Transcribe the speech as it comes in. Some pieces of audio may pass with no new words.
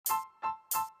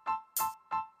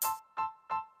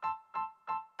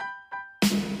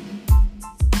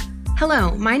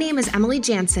Hello, my name is Emily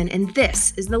Jaenson, and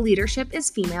this is the Leadership is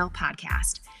Female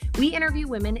podcast. We interview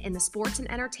women in the sports and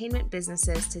entertainment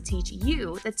businesses to teach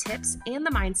you the tips and the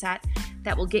mindset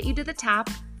that will get you to the top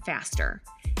faster.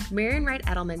 Marian Wright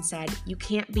Edelman said, "You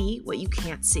can't be what you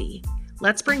can't see."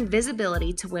 Let's bring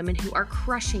visibility to women who are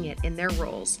crushing it in their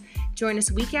roles. Join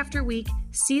us week after week,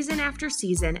 season after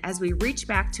season, as we reach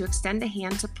back to extend a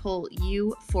hand to pull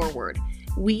you forward.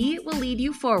 We will lead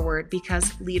you forward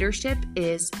because leadership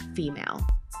is female.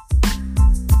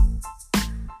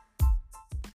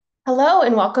 Hello,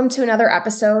 and welcome to another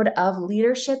episode of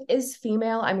Leadership is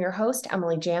Female. I'm your host,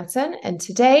 Emily Jaenson, and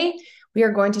today we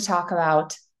are going to talk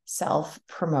about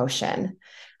self-promotion.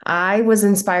 I was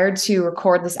inspired to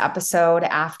record this episode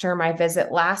after my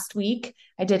visit last week.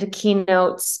 I did a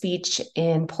keynote speech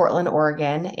in Portland,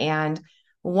 Oregon, and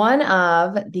one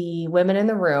of the women in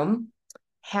the room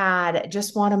had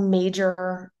just won a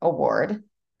major award,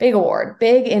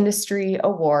 big industry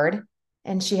award.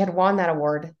 And she had won that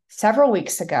award several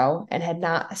weeks ago and had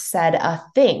not said a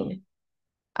thing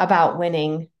about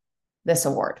winning this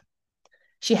award.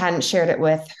 She hadn't shared it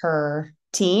with her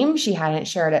team. She hadn't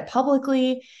shared it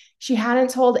publicly. She hadn't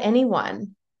told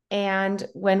anyone. And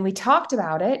when we talked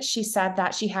about it, she said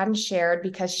that she hadn't shared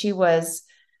because she was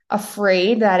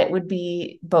afraid that it would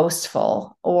be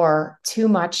boastful or too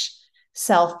much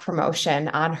self-promotion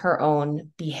on her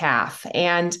own behalf.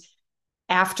 And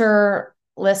after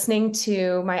listening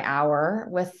to my hour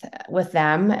with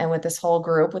them and with this whole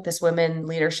group, with this women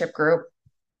leadership group,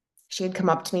 she had come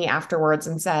up to me afterwards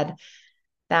and said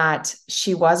that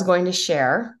she was going to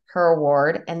share her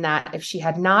award and that if she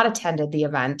had not attended the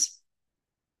event,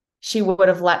 she would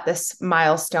have let this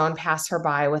milestone pass her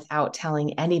by without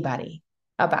telling anybody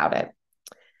about it.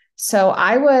 So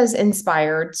I was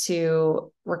inspired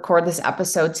to record this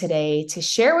episode today to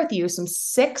share with you some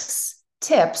 6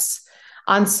 tips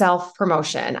on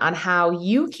self-promotion, on how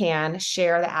you can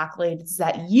share the accolades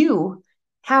that you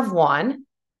have won,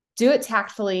 do it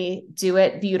tactfully, do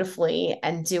it beautifully,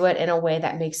 and do it in a way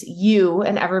that makes you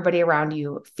and everybody around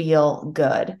you feel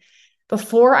good.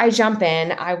 Before I jump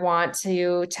in, I want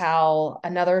to tell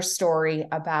another story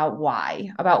about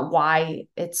why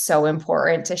it's so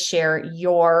important to share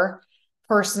your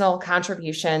personal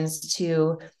contributions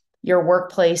to your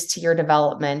workplace, to your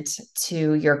development,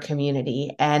 to your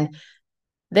community. And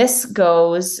this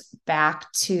goes back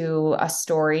to a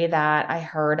story that I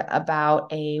heard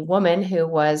about a woman who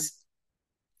was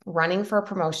running for a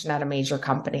promotion at a major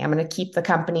company. I'm going to keep the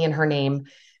company and her name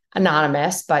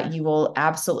anonymous, but you will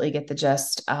absolutely get the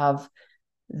gist of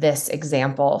this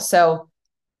example. So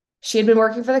she had been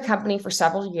working for the company for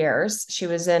several years. She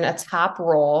was in a top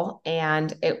role,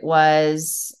 and it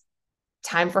was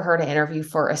time for her to interview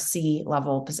for a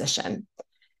C-level position.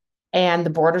 And the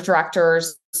board of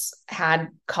directors had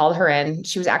called her in.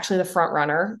 She was actually the front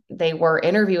runner. They were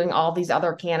interviewing all these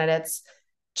other candidates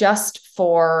just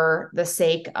for the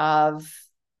sake of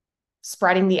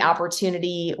spreading the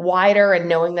opportunity wider and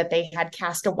knowing that they had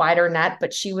cast a wider net,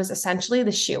 but she was essentially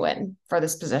the shoo-in for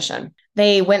this position.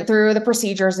 They went through the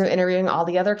procedures of interviewing all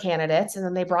the other candidates, and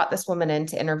then they brought this woman in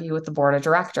to interview with the board of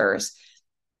directors.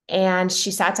 And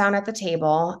she sat down at the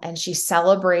table and she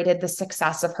celebrated the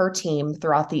success of her team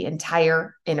throughout the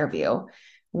entire interview.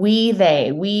 We,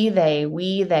 they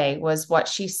was what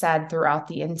she said throughout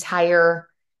the entire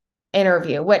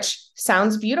interview, which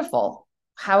sounds beautiful.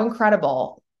 How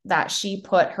incredible that she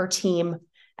put her team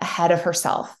ahead of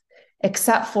herself,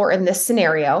 except for in this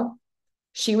scenario,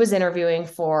 she was interviewing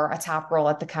for a top role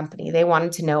at the company. They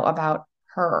wanted to know about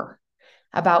her,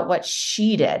 about what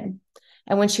she did.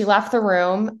 And when she left the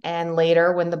room and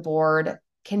later when the board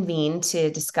convened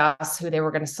to discuss who they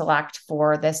were going to select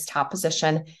for this top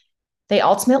position, they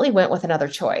ultimately went with another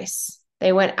choice.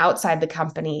 They went outside the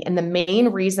company. And the main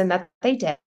reason that they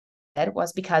did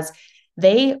was because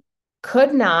they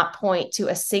could not point to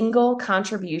a single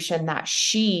contribution that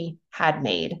she had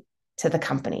made to the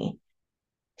company.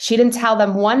 She didn't tell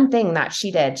them one thing that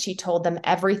she did. She told them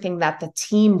everything that the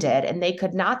team did, and they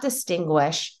could not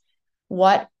distinguish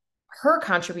what her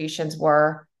contributions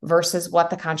were versus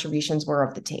what the contributions were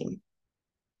of the team.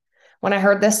 When I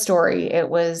heard this story, it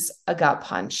was a gut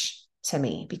punch to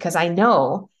me because I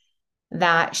know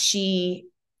that she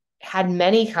had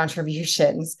many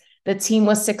contributions. The team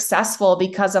was successful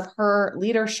because of her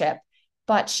leadership,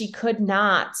 but she could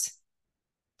not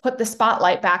put the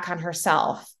spotlight back on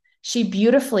herself. She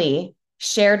beautifully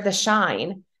shared the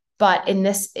shine, but in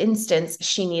this instance,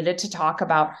 she needed to talk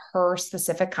about her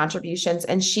specific contributions,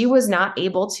 and she was not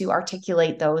able to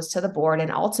articulate those to the board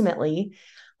and ultimately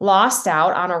lost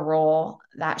out on a role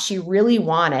that she really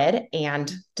wanted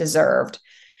and deserved.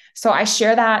 So I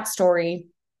share that story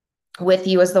with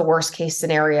you as the worst case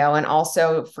scenario, and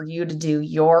also for you to do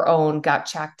your own gut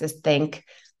check to think,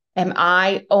 am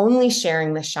I only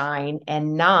sharing the shine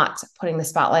and not putting the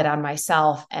spotlight on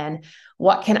myself? And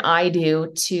what can I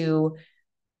do to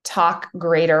talk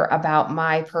greater about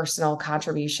my personal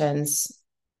contributions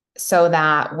so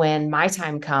that when my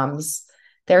time comes,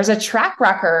 there's a track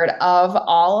record of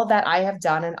all that I have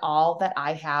done and all that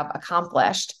I have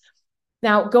accomplished.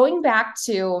 Now, going back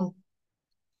to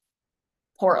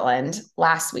Portland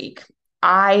last week,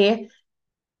 I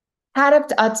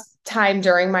had a time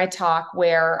during my talk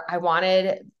where I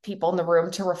wanted people in the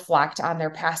room to reflect on their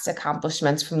past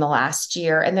accomplishments from the last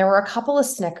year. And there were a couple of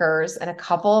snickers and a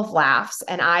couple of laughs.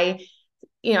 And I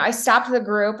stopped the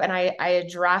group and I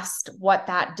addressed what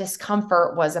that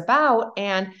discomfort was about.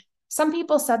 And some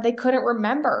people said they couldn't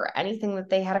remember anything that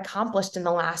they had accomplished in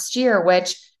the last year,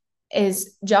 which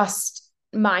is just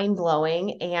mind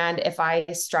blowing. And if I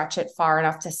stretch it far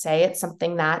enough to say it's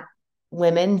something that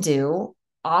women do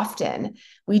often,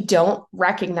 we don't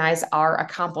recognize our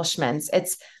accomplishments.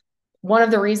 It's one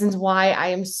of the reasons why I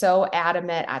am so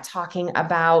adamant at talking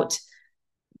about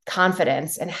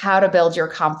confidence and how to build your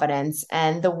confidence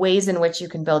and the ways in which you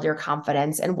can build your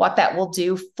confidence and what that will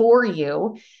do for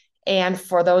you and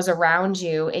for those around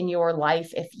you in your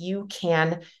life if you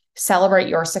can celebrate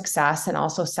your success and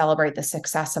also celebrate the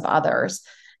success of others.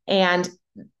 And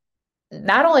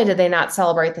not only did they not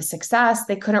celebrate the success,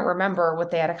 they couldn't remember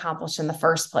what they had accomplished in the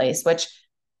first place, which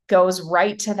goes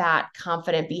right to that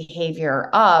confident behavior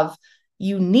of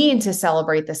you need to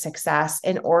celebrate the success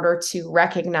in order to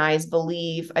recognize,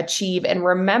 believe, achieve, and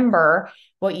remember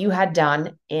what you had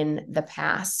done in the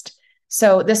past.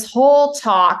 So this whole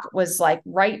talk was like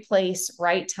right place,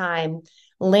 right time,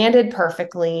 landed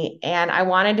perfectly. And I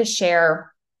wanted to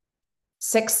share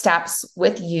 6 steps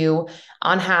with you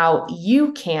on how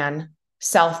you can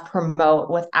self-promote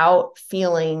without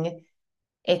feeling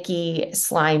icky,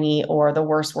 slimy, or the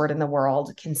worst word in the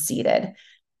world, conceited.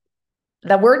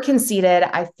 The word conceited,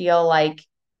 I feel like,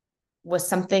 was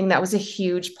something that was a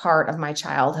huge part of my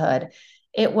childhood.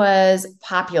 It was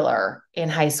popular in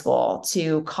high school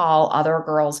to call other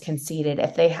girls conceited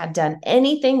if they had done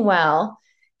anything well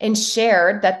and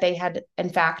shared that they had, in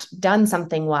fact, done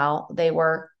something well. They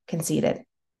were conceited.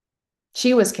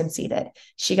 She was conceited.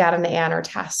 She got an A on her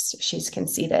test. She's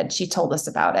conceited. She told us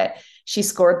about it. She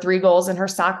scored 3 goals in her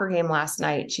soccer game last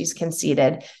night. She's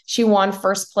conceited. She won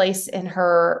first place in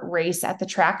her race at the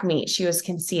track meet. She was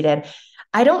conceited.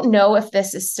 I don't know if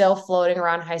this is still floating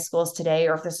around high schools today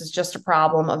or if this is just a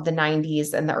problem of the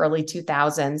 90s and the early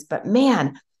 2000s, but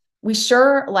man, we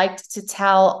sure liked to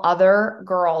tell other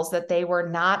girls that they were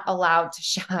not allowed to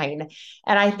shine.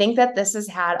 And I think that this has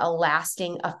had a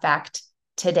lasting effect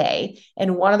today.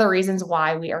 And one of the reasons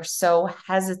why we are so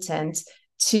hesitant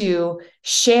to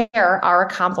share our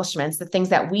accomplishments, the things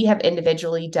that we have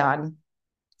individually done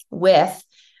with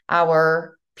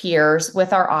our peers,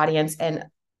 with our audience, and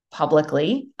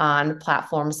publicly on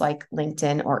platforms like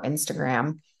LinkedIn or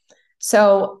Instagram.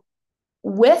 So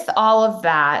with all of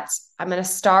that, I'm going to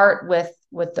start with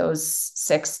those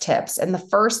 6 tips. And the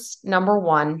first, number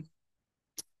one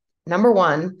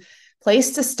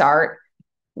place to start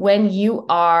when you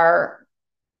are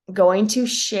going to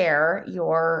share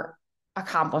your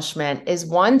accomplishment is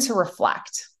one, to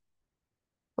reflect.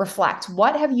 Reflect.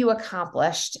 What have you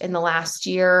accomplished in the last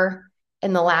year,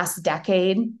 in the last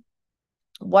decade?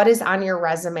 What is on your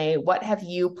resume? What have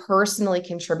you personally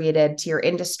contributed to your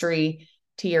industry,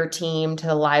 to your team, to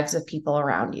the lives of people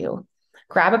around you?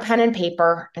 Grab a pen and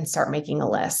paper and start making a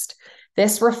list.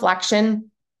 This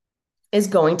reflection is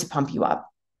going to pump you up.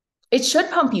 It should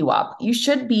pump you up. You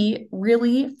should be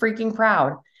really freaking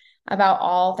proud about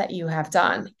all that you have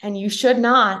done. And you should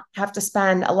not have to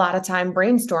spend a lot of time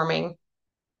brainstorming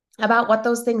about what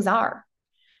those things are.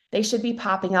 They should be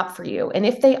popping up for you. And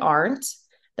if they aren't,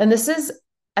 then this is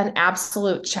an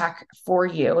absolute check for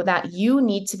you that you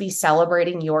need to be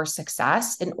celebrating your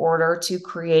success in order to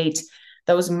create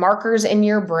those markers in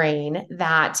your brain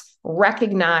that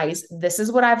recognize this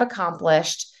is what I've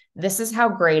accomplished. This is how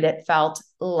great it felt.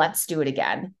 Let's do it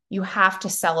again. You have to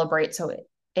celebrate so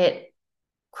it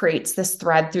creates this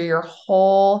thread through your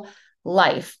whole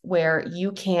life where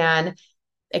you can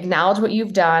acknowledge what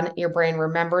you've done. Your brain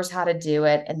remembers how to do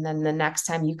it. And then the next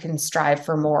time you can strive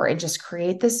for more and just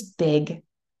create this big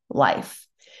life.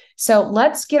 So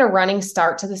let's get a running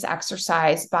start to this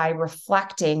exercise by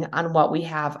reflecting on what we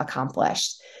have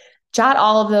accomplished. Jot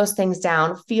all of those things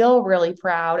down, feel really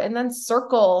proud, and then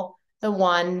circle the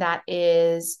one that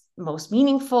is most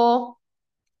meaningful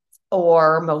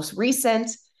or most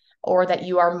recent or that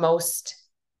you are most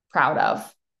proud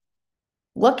of.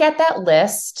 Look at that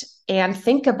list and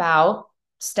think about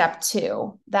step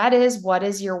 2. That is, what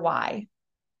is your why?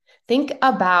 Think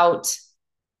about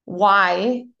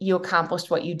why you accomplished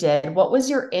what you did. What was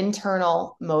your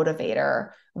internal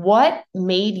motivator? What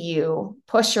made you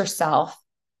push yourself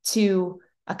to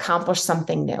accomplish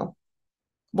something new?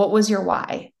 What was your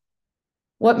why?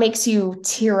 What makes you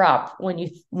tear up when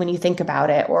you think about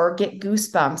it, or get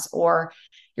goosebumps, or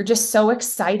you're just so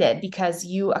excited because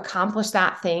you accomplished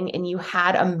that thing and you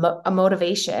had a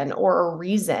motivation or a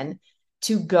reason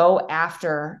to go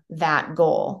after that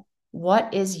goal?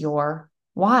 What is your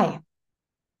why?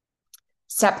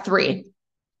 Step 3,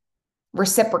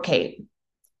 reciprocate.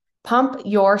 Pump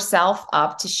yourself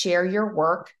up to share your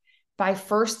work by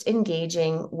first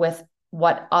engaging with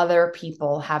what other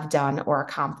people have done or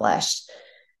accomplished.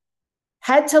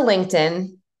 Head to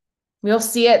LinkedIn. You'll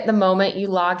see it the moment you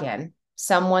log in.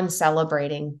 Someone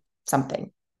celebrating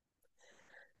something.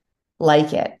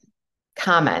 Like it,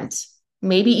 comment,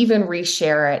 maybe even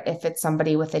reshare it if it's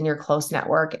somebody within your close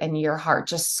network and your heart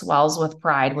just swells with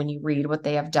pride when you read what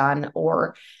they have done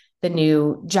or the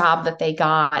new job that they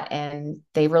got and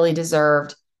they really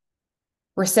deserved.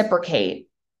 Reciprocate,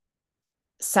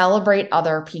 celebrate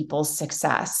other people's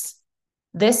success.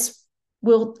 This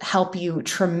will help you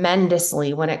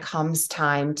tremendously when it comes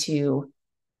time to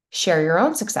share your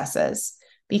own successes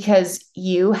because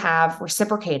you have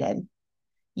reciprocated.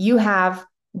 You have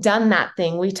done that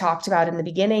thing we talked about in the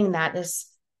beginning, that is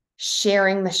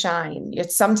sharing the shine.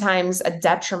 It's sometimes a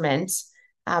detriment,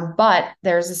 but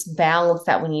there's this balance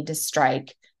that we need to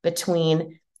strike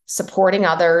between supporting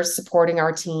others, supporting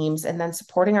our teams, and then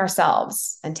supporting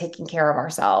ourselves and taking care of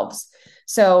ourselves.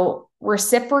 So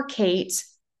reciprocate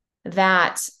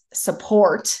that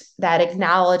support, that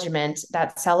acknowledgement,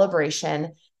 that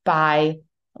celebration by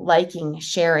liking,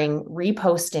 sharing,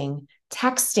 reposting,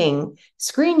 texting,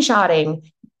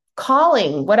 screenshotting,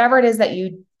 calling, whatever it is that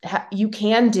you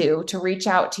can do to reach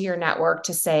out to your network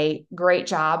to say, great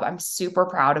job, I'm super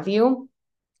proud of you.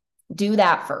 Do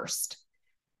that first.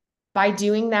 By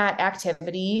doing that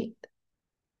activity,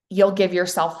 you'll give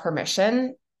yourself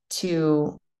permission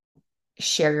to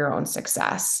share your own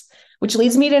success, which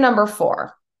leads me to number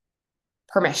 4,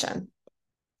 permission.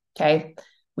 Okay.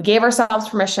 We gave ourselves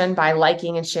permission by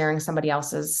liking and sharing somebody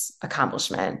else's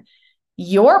accomplishment.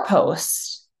 Your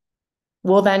post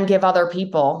will then give other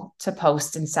people to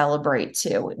post and celebrate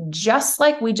too. Just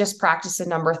like we just practiced in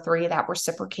number 3, that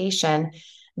reciprocation,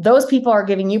 those people are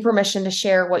giving you permission to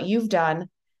share what you've done.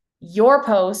 Your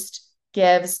post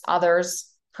gives others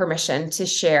permission to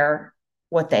share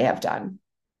what they have done.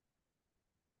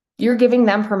 You're giving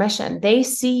them permission. They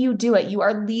see you do it. You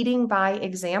are leading by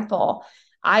example.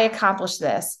 I accomplished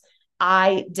this.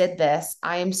 I did this.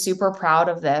 I am super proud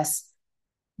of this.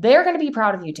 They're going to be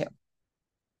proud of you too.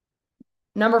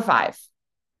 Number 5,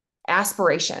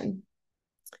 aspiration.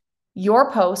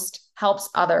 Your post helps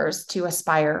others to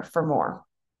aspire for more.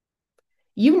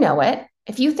 You know it.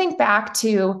 If you think back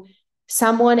to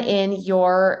someone in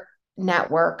your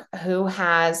network who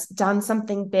has done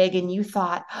something big and you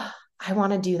thought, oh, I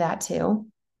want to do that too.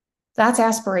 That's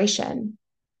aspiration.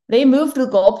 They moved the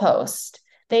goalpost.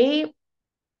 They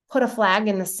put a flag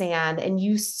in the sand and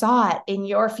you saw it in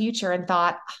your future and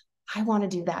thought, I want to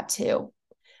do that too.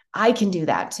 I can do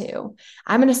that too.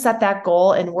 I'm going to set that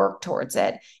goal and work towards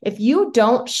it. If you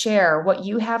don't share what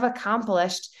you have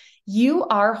accomplished, you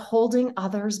are holding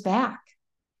others back.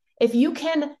 If you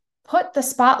can put the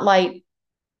spotlight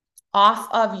off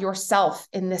of yourself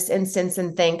in this instance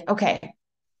and think, okay,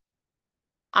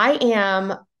 I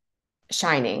am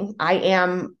shining.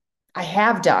 I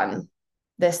have done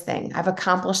this thing. I've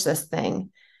accomplished this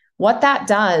thing. What that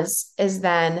does is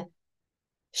then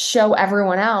show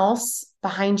everyone else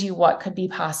behind you what could be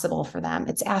possible for them.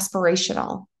 It's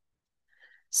aspirational.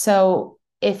 So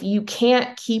if you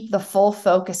can't keep the full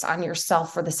focus on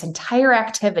yourself for this entire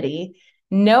activity,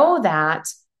 know that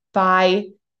by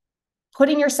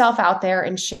putting yourself out there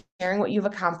and sharing what you've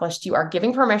accomplished, you are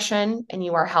giving permission and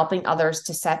you are helping others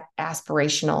to set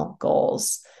aspirational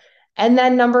goals. And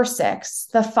then number 6,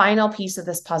 the final piece of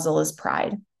this puzzle is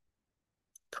pride.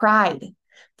 Pride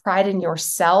in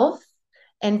yourself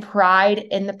and pride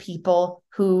in the people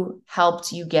who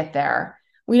helped you get there.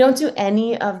 We don't do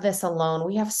any of this alone.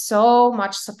 We have so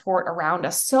much support around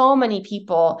us, so many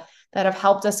people that have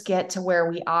helped us get to where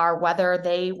we are, whether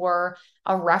they were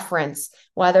a reference,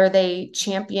 whether they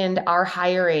championed our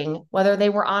hiring, whether they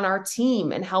were on our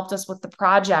team and helped us with the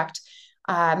project.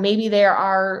 Maybe they're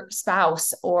our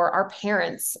spouse or our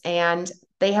parents, and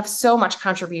they have so much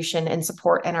contribution and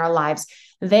support in our lives.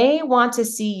 They want to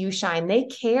see you shine. They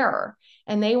care.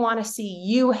 and they want to see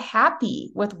you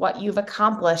happy with what you've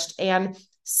accomplished. And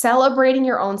celebrating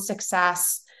your own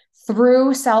success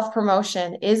through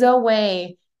self-promotion is a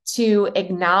way to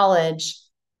acknowledge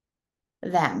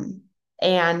them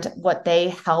and what they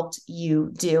helped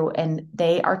you do. And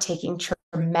they are taking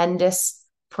tremendous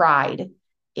pride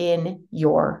in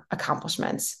your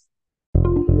accomplishments.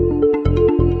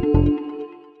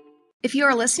 If you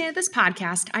are listening to this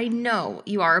podcast, I know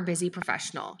you are a busy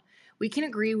professional. We can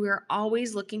agree we are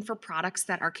always looking for products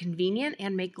that are convenient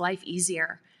and make life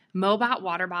easier. Mobot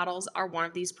water bottles are one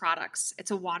of these products. It's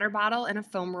a water bottle and a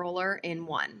foam roller in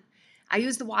one. I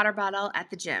use the water bottle at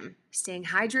the gym, staying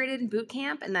hydrated in boot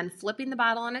camp and then flipping the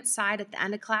bottle on its side at the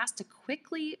end of class to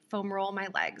quickly foam roll my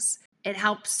legs. It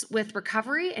helps with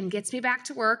recovery and gets me back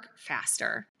to work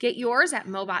faster. Get yours at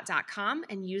mobot.com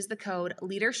and use the code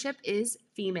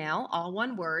LEADERSHIPISFEMALE, all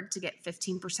one word, to get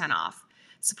 15% off.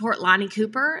 Support Lonnie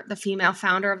Cooper, the female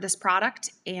founder of this product,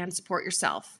 and support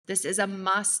yourself. This is a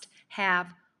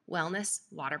must-have wellness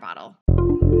water bottle.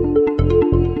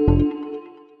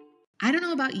 I don't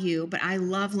know about you, but I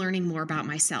love learning more about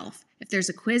myself. If there's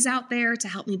a quiz out there to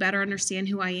help me better understand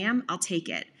who I am, I'll take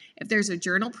it. If there's a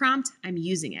journal prompt, I'm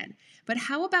using it. But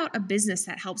how about a business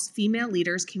that helps female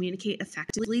leaders communicate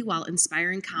effectively while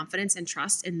inspiring confidence and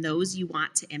trust in those you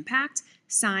want to impact?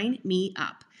 Sign me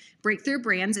up. Breakthrough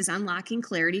Brands is unlocking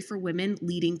clarity for women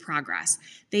leading progress.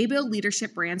 They build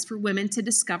leadership brands for women to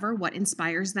discover what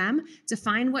inspires them,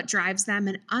 define what drives them,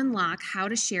 and unlock how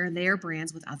to share their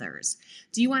brands with others.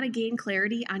 Do you want to gain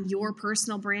clarity on your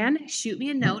personal brand? Shoot me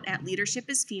a note at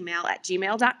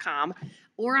leadershipisfemale@gmail.com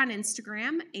or on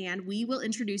Instagram, and we will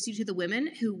introduce you to the women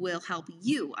who will help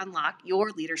you unlock your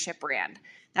leadership brand.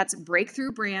 That's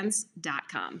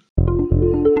breakthroughbrands.com.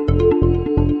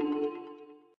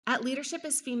 At Leadership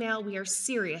is Female, we are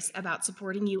serious about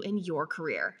supporting you in your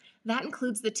career. That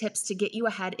includes the tips to get you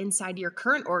ahead inside your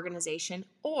current organization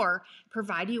or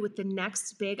provide you with the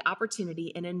next big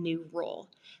opportunity in a new role.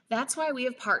 That's why we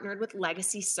have partnered with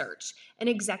Legacy Search, an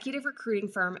executive recruiting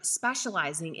firm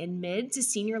specializing in mid to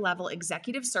senior level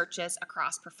executive searches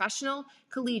across professional,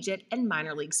 collegiate, and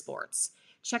minor league sports.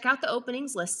 Check out the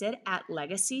openings listed at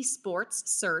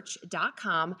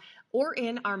legacysportssearch.com or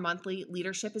in our monthly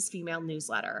Leadership is Female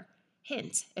newsletter.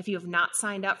 Hint, if you have not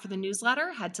signed up for the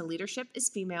newsletter, head to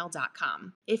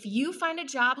leadershipisfemale.com. If you find a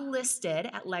job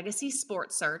listed at Legacy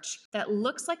Sports Search that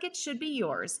looks like it should be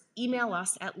yours, email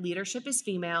us at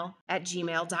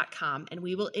leadershipisfemale@gmail.com and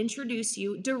we will introduce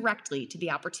you directly to the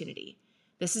opportunity.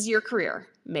 This is your career.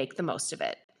 Make the most of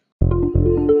it.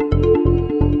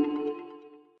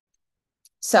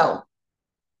 So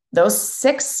those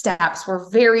 6 steps were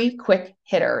very quick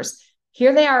hitters.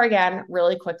 Here they are again,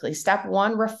 really quickly. Step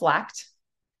 1, reflect.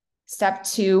 Step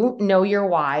 2, know your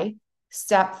why.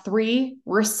 Step 3,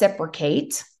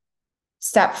 reciprocate.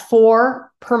 Step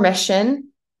 4,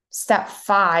 permission. Step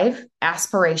 5,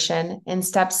 aspiration. And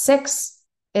step 6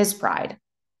 is pride.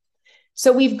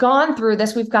 So we've gone through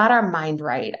this. We've got our mind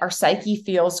right. Our psyche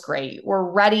feels great. We're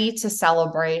ready to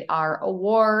celebrate our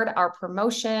award, our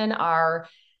promotion, our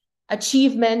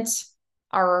achievement,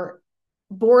 our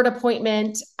board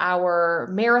appointment, our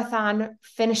marathon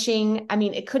finishing. I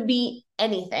mean, it could be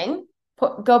anything.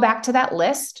 Go back to that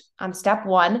list on step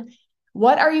 1.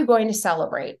 What are you going to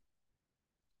celebrate?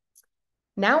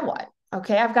 Now what?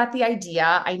 Okay, I've got the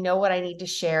idea. I know what I need to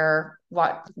share.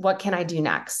 What can I do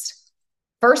next?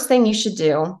 First thing you should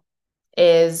do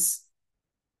is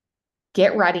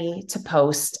get ready to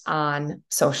post on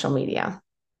social media.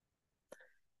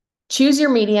 Choose your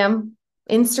medium,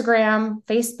 Instagram,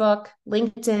 Facebook,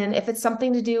 LinkedIn. If it's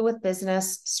something to do with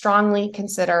business, strongly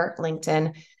consider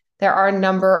LinkedIn. There are a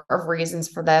number of reasons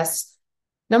for this.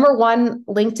 Number 1,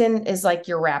 LinkedIn is like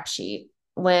your rap sheet.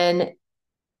 When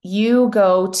you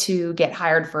go to get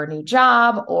hired for a new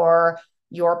job or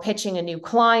you're pitching a new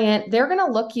client, they're going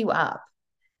to look you up.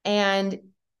 And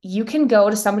you can go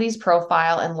to somebody's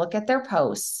profile and look at their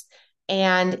posts,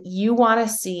 and you want to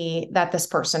see that this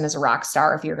person is a rock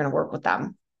star if you're going to work with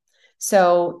them.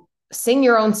 So sing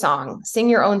your own song, sing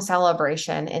your own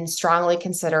celebration, and strongly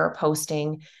consider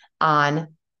posting on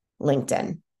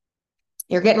LinkedIn.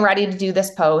 You're getting ready to do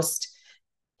this post.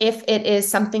 If it is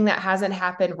something that hasn't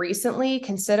happened recently,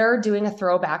 consider doing a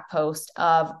throwback post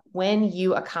of when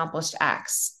you accomplished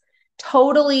X.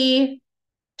 Totally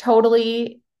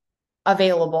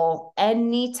available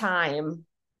any time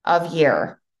of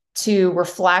year to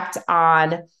reflect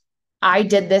on, I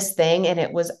did this thing and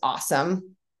it was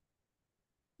awesome.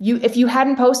 If you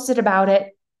hadn't posted about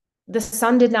it, the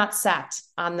sun did not set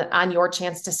on your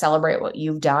chance to celebrate what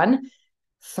you've done.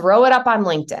 Throw it up on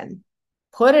LinkedIn.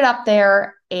 Put it up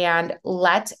there and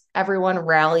let everyone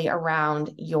rally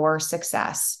around your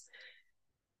success.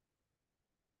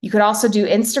 You could also do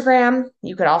Instagram.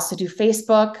 You could also do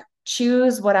Facebook.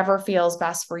 Choose whatever feels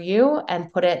best for you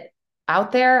and put it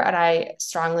out there. And I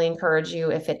strongly encourage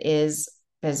you, if it is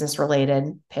business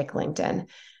related, pick LinkedIn.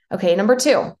 Okay, number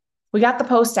 2, we got the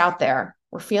post out there.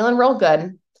 We're feeling real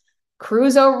good.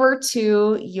 Cruise over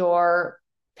to your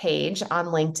page on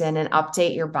LinkedIn and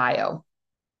update your bio.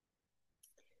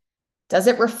 Does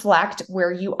it reflect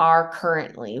where you are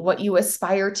currently, what you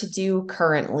aspire to do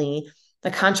currently,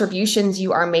 the contributions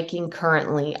you are making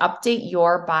currently? Update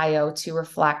your bio to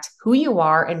reflect who you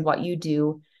are and what you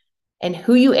do and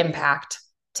who you impact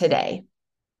today.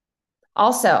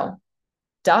 Also,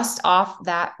 dust off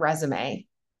that resume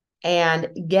and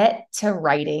get to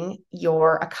writing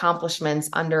your accomplishments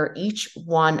under each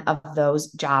one of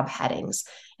those job headings.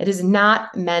 It is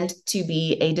not meant to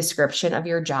be a description of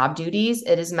your job duties.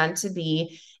 It is meant to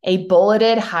be a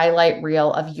bulleted highlight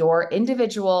reel of your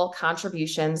individual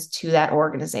contributions to that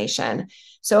organization.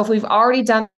 So if we've already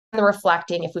done the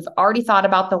reflecting, if we've already thought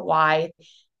about the why,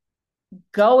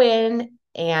 go in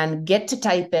and get to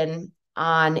typing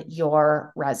on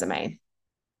your resume.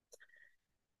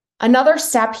 Another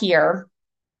step here,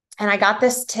 and I got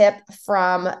this tip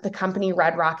from the company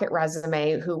Red Rocket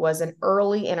Resume, who was an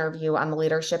early interview on the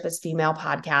Leadership is Female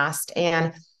podcast.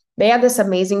 And they have this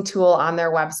amazing tool on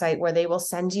their website where they will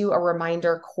send you a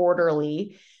reminder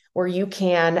quarterly where you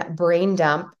can brain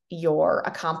dump your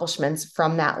accomplishments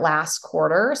from that last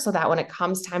quarter so that when it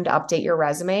comes time to update your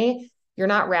resume, you're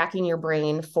not racking your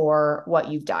brain for what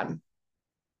you've done.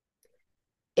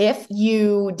 If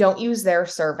you don't use their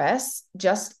service,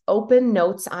 just open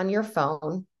notes on your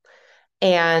phone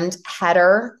and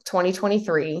header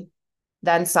 2023,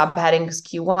 then subheadings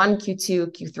Q1, Q2,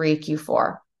 Q3,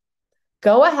 Q4.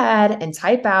 Go ahead and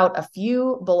type out a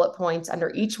few bullet points under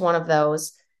each one of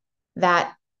those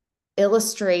that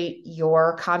illustrate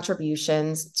your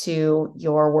contributions to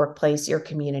your workplace, your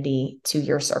community, to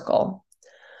your circle.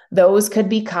 Those could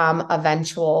become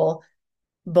eventual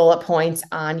bullet points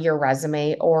on your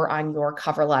resume or on your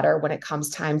cover letter when it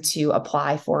comes time to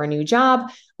apply for a new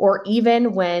job, or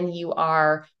even when you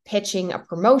are pitching a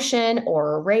promotion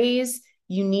or a raise.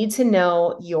 You need to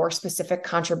know your specific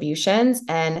contributions,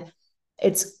 and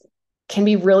it's can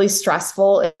be really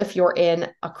stressful if you're in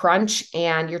a crunch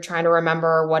and you're trying to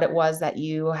remember what it was that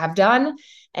you have done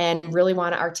and really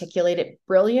want to articulate it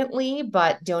brilliantly,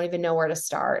 but don't even know where to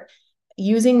start.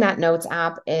 Using that notes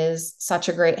app is such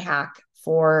a great hack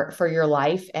for your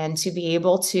life, and to be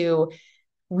able to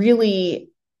really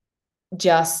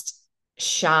just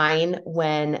shine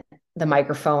when the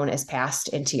microphone is passed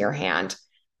into your hand.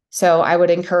 So I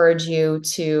would encourage you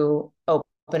to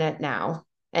open it now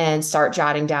and start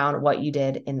jotting down what you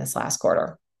did in this last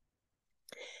quarter.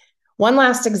 One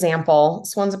last example.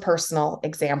 This one's a personal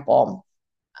example.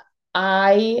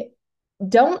 I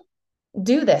don't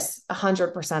do this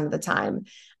 100% of the time.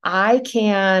 I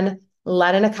can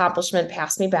let an accomplishment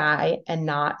pass me by and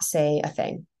not say a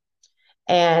thing.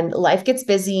 And life gets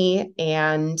busy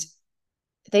and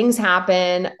things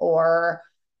happen, or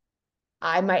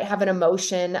I might have an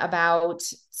emotion about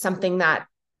something that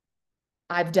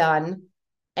I've done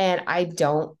and I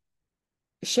don't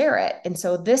share it. And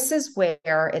so this is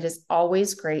where it is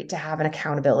always great to have an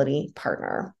accountability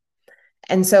partner.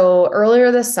 And so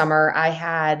earlier this summer, I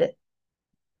had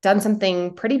done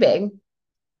something pretty big,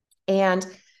 and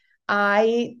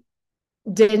I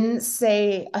didn't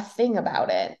say a thing about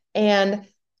it. And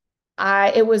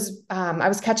I was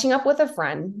catching up with a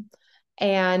friend,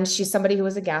 and she's somebody who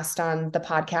was a guest on the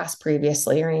podcast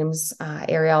previously. Her name's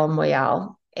Ariel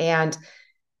Moyal, and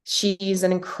she's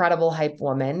an incredible hype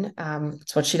woman.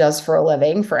 It's what she does for a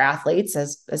living for athletes,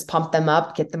 is pump them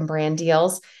up, get them brand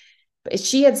deals. But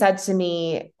she had said to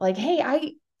me, like, "Hey,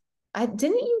 I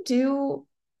didn't you do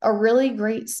a really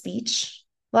great speech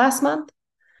last month?"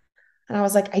 And I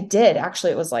was like, "I did.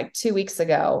 Actually, it was like 2 weeks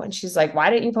ago." And she's like, "Why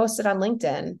didn't you post it on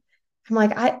LinkedIn?" I'm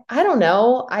like, I don't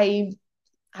know. I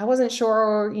wasn't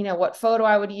sure, what photo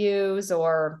I would use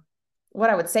or what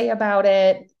I would say about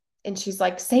it. And she's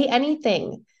like, "Say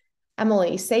anything,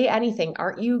 Emily, say anything.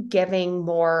 Aren't you giving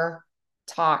more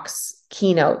talks,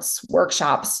 keynotes,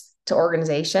 workshops to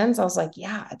organizations?" I was like,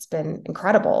 "Yeah, it's been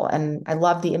incredible. And I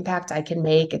love the impact I can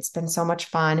make. It's been so much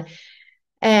fun."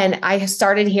 And I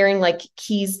started hearing like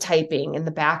keys typing in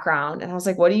the background. And I was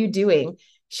like, "What are you doing?"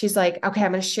 She's like, "Okay,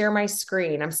 I'm going to share my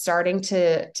screen. I'm starting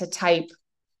to type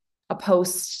a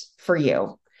post for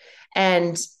you."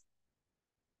 And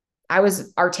I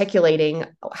was articulating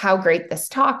how great this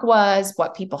talk was,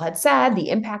 what people had said, the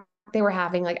impact they were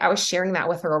having. Like I was sharing that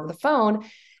with her over the phone.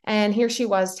 And here she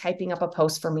was typing up a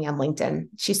post for me on LinkedIn.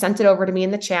 She sent it over to me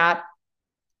in the chat.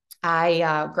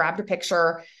 I grabbed a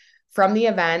picture from the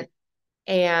event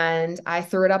and I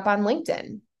threw it up on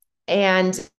LinkedIn.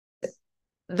 And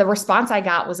the response I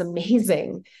got was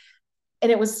amazing.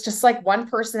 And it was just like one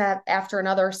person after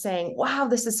another saying, wow,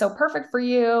 this is so perfect for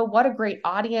you. What a great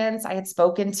audience. I had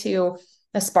spoken to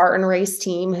the Spartan race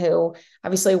team who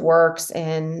obviously works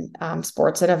in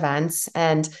sports and events.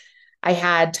 And I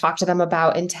had talked to them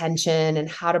about intention and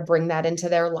how to bring that into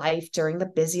their life during the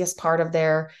busiest part of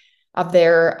their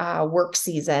work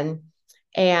season.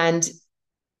 And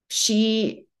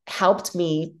she helped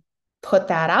me put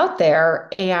that out there,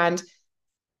 and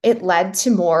it led to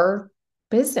more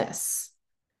business.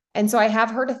 And so I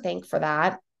have her to thank for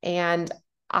that. And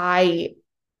I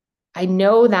I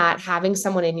know that having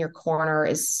someone in your corner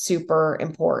is super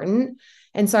important.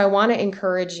 And so I want to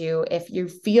encourage you, if you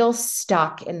feel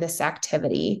stuck in this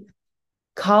activity,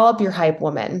 call up your hype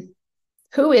woman.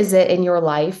 Who is it in your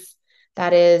life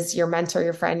that is your mentor,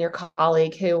 your friend, your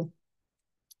colleague who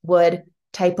would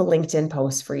type a LinkedIn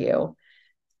post for you?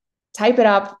 Type it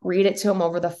up, read it to them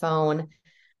over the phone,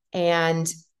 and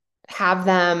have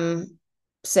them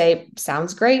say,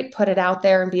 sounds great, put it out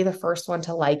there, and be the first one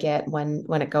to like it when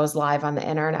it goes live on the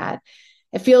internet.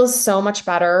 It feels so much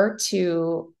better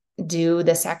to do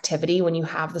this activity when you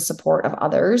have the support of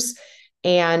others,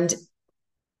 and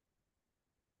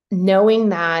knowing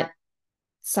that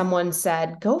someone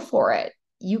said, go for it,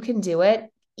 you can do it,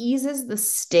 eases the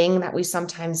sting that we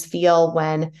sometimes feel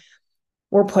when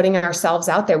we're putting ourselves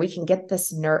out there. We can get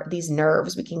these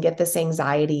nerves, we can get this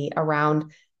anxiety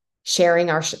around sharing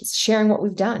what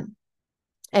we've done.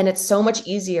 And it's so much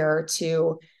easier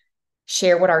to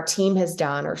share what our team has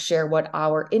done, or share what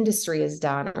our industry has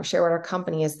done, or share what our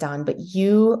company has done, but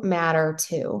you matter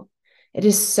too. It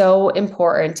is so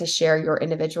important to share your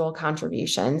individual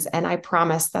contributions. And I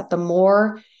promise that the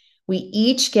more we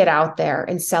each get out there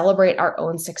and celebrate our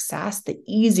own success, the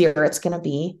easier it's going to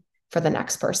be for the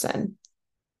next person.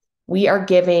 We are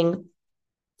giving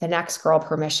the next girl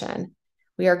permission.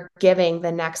 We are giving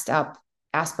the next up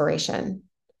aspiration.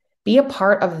 Be a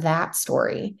part of that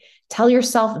story. Tell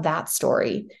yourself that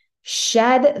story.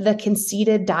 Shed the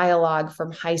conceited dialogue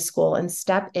from high school and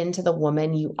step into the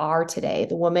woman you are today,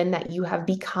 the woman that you have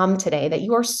become today, that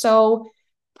you are so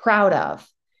proud of,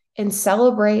 and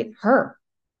celebrate her.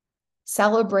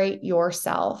 Celebrate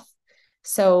yourself.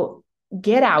 So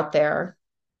get out there,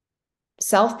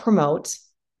 self-promote.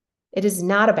 It is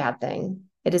not a bad thing.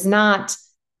 It is not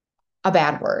a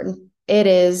bad word. It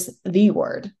is the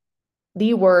word,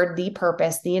 the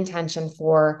purpose, the intention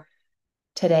for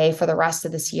today, for the rest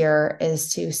of this year,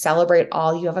 is to celebrate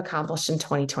all you have accomplished in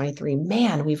 2023.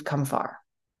 Man, we've come far.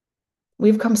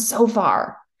 We've come so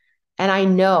far. And I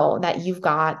know that you've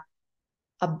got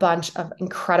a bunch of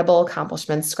incredible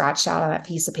accomplishments scratched out on that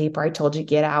piece of paper I told you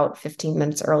get out 15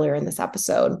 minutes earlier in this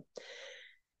episode.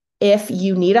 If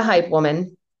you need a hype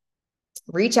woman,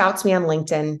 reach out to me on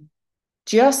LinkedIn.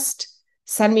 Just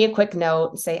send me a quick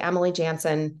note and say, Emily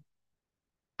Jaenson,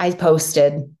 I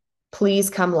posted. Please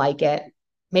come like it.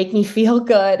 Make me feel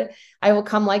good. I will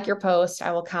come like your post.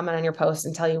 I will comment on your post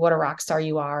and tell you what a rock star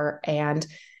you are, and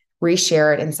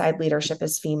reshare it inside Leadership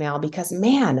is Female, because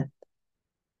man,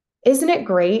 isn't it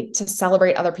great to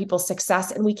celebrate other people's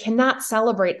success? And we cannot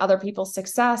celebrate other people's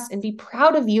success and be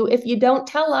proud of you if you don't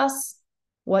tell us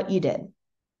what you did.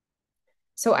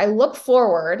 So I look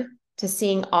forward to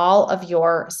seeing all of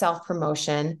your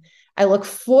self-promotion. I look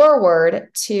forward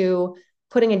to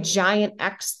putting a giant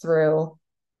X through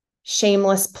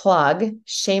shameless plug,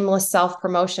 shameless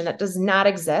self-promotion that does not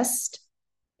exist.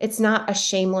 It's not a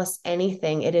shameless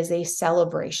anything. It is a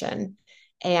celebration.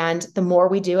 And the more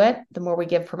we do it, the more we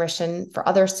give permission for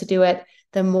others to do it,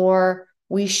 the more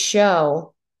we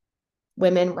show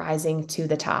women rising to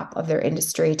the top of their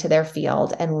industry, to their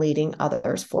field, and leading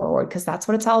others forward, because that's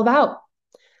what it's all about.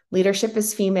 Leadership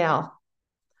is Female.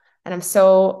 And I'm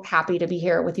so happy to be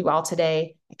here with you all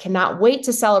today. I cannot wait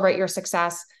to celebrate your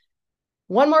success.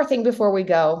 One more thing before we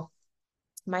go,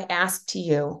 my ask to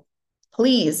you,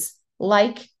 please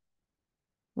like,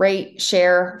 rate,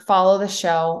 share, follow the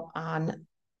show on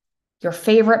your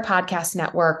favorite podcast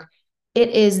network. It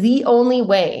is the only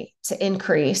way to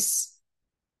increase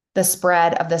the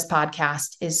spread of this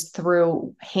podcast, is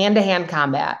through hand-to-hand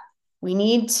combat. We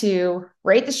need to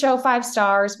rate the show 5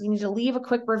 stars. We need to leave a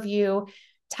quick review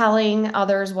telling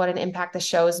others what an impact the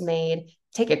show has made.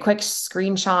 Take a quick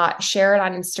screenshot, share it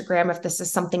on Instagram if this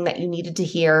is something that you needed to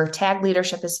hear. Tag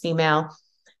Leadership is Female.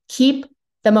 Keep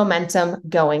the momentum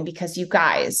going, because you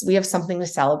guys, we have something to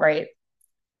celebrate.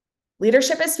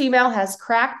 Leadership is Female has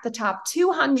cracked the top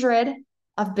 200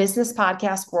 of business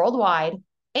podcasts worldwide,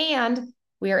 and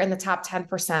we are in the top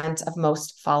 10% of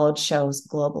most followed shows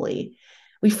globally.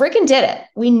 We freaking did it.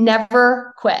 We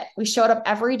never quit. We showed up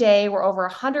every day. We're over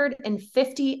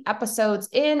 150 episodes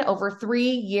in over 3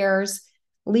 years,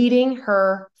 leading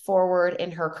her forward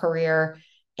in her career.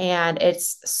 And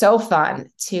it's so fun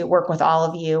to work with all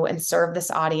of you and serve this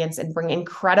audience and bring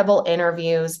incredible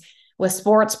interviews with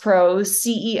sports pros,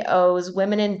 CEOs,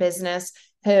 women in business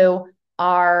who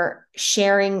are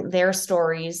sharing their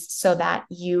stories so that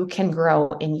you can grow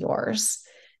in yours.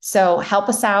 So help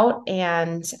us out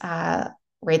and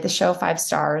rate the show 5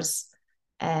 stars.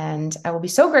 And I will be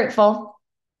so grateful.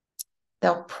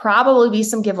 There'll probably be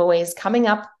some giveaways coming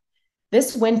up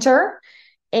this winter.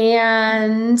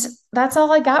 And that's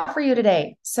all I got for you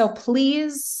today. So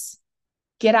please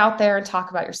get out there and talk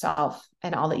about yourself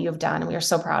and all that you've done. And we are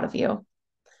so proud of you.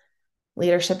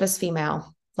 Leadership is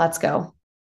Female. Let's go.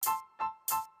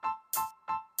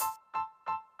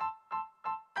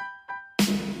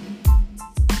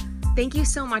 Thank you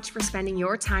so much for spending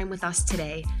your time with us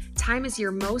today. Time is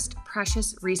your most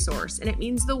precious resource, and it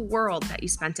means the world that you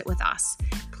spent it with us.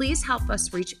 Please help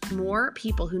us reach more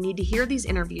people who need to hear these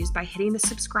interviews by hitting the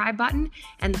subscribe button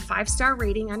and the 5-star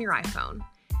rating on your iPhone.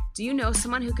 Do you know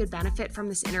someone who could benefit from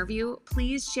this interview?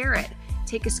 Please share it.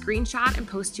 Take a screenshot and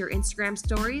post to your Instagram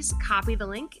stories, copy the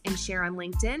link and share on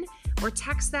LinkedIn, or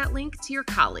text that link to your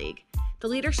colleague. The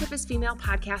Leadership is Female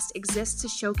podcast exists to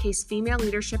showcase female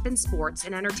leadership in sports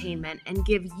and entertainment and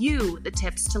give you the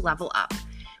tips to level up.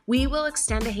 We will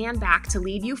extend a hand back to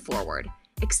lead you forward.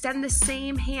 Extend the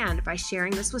same hand by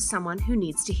sharing this with someone who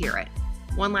needs to hear it.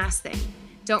 One last thing.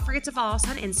 Don't forget to follow us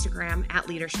on Instagram at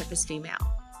Leadership is Female.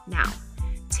 Now,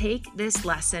 take this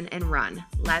lesson and run.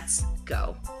 Let's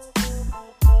go.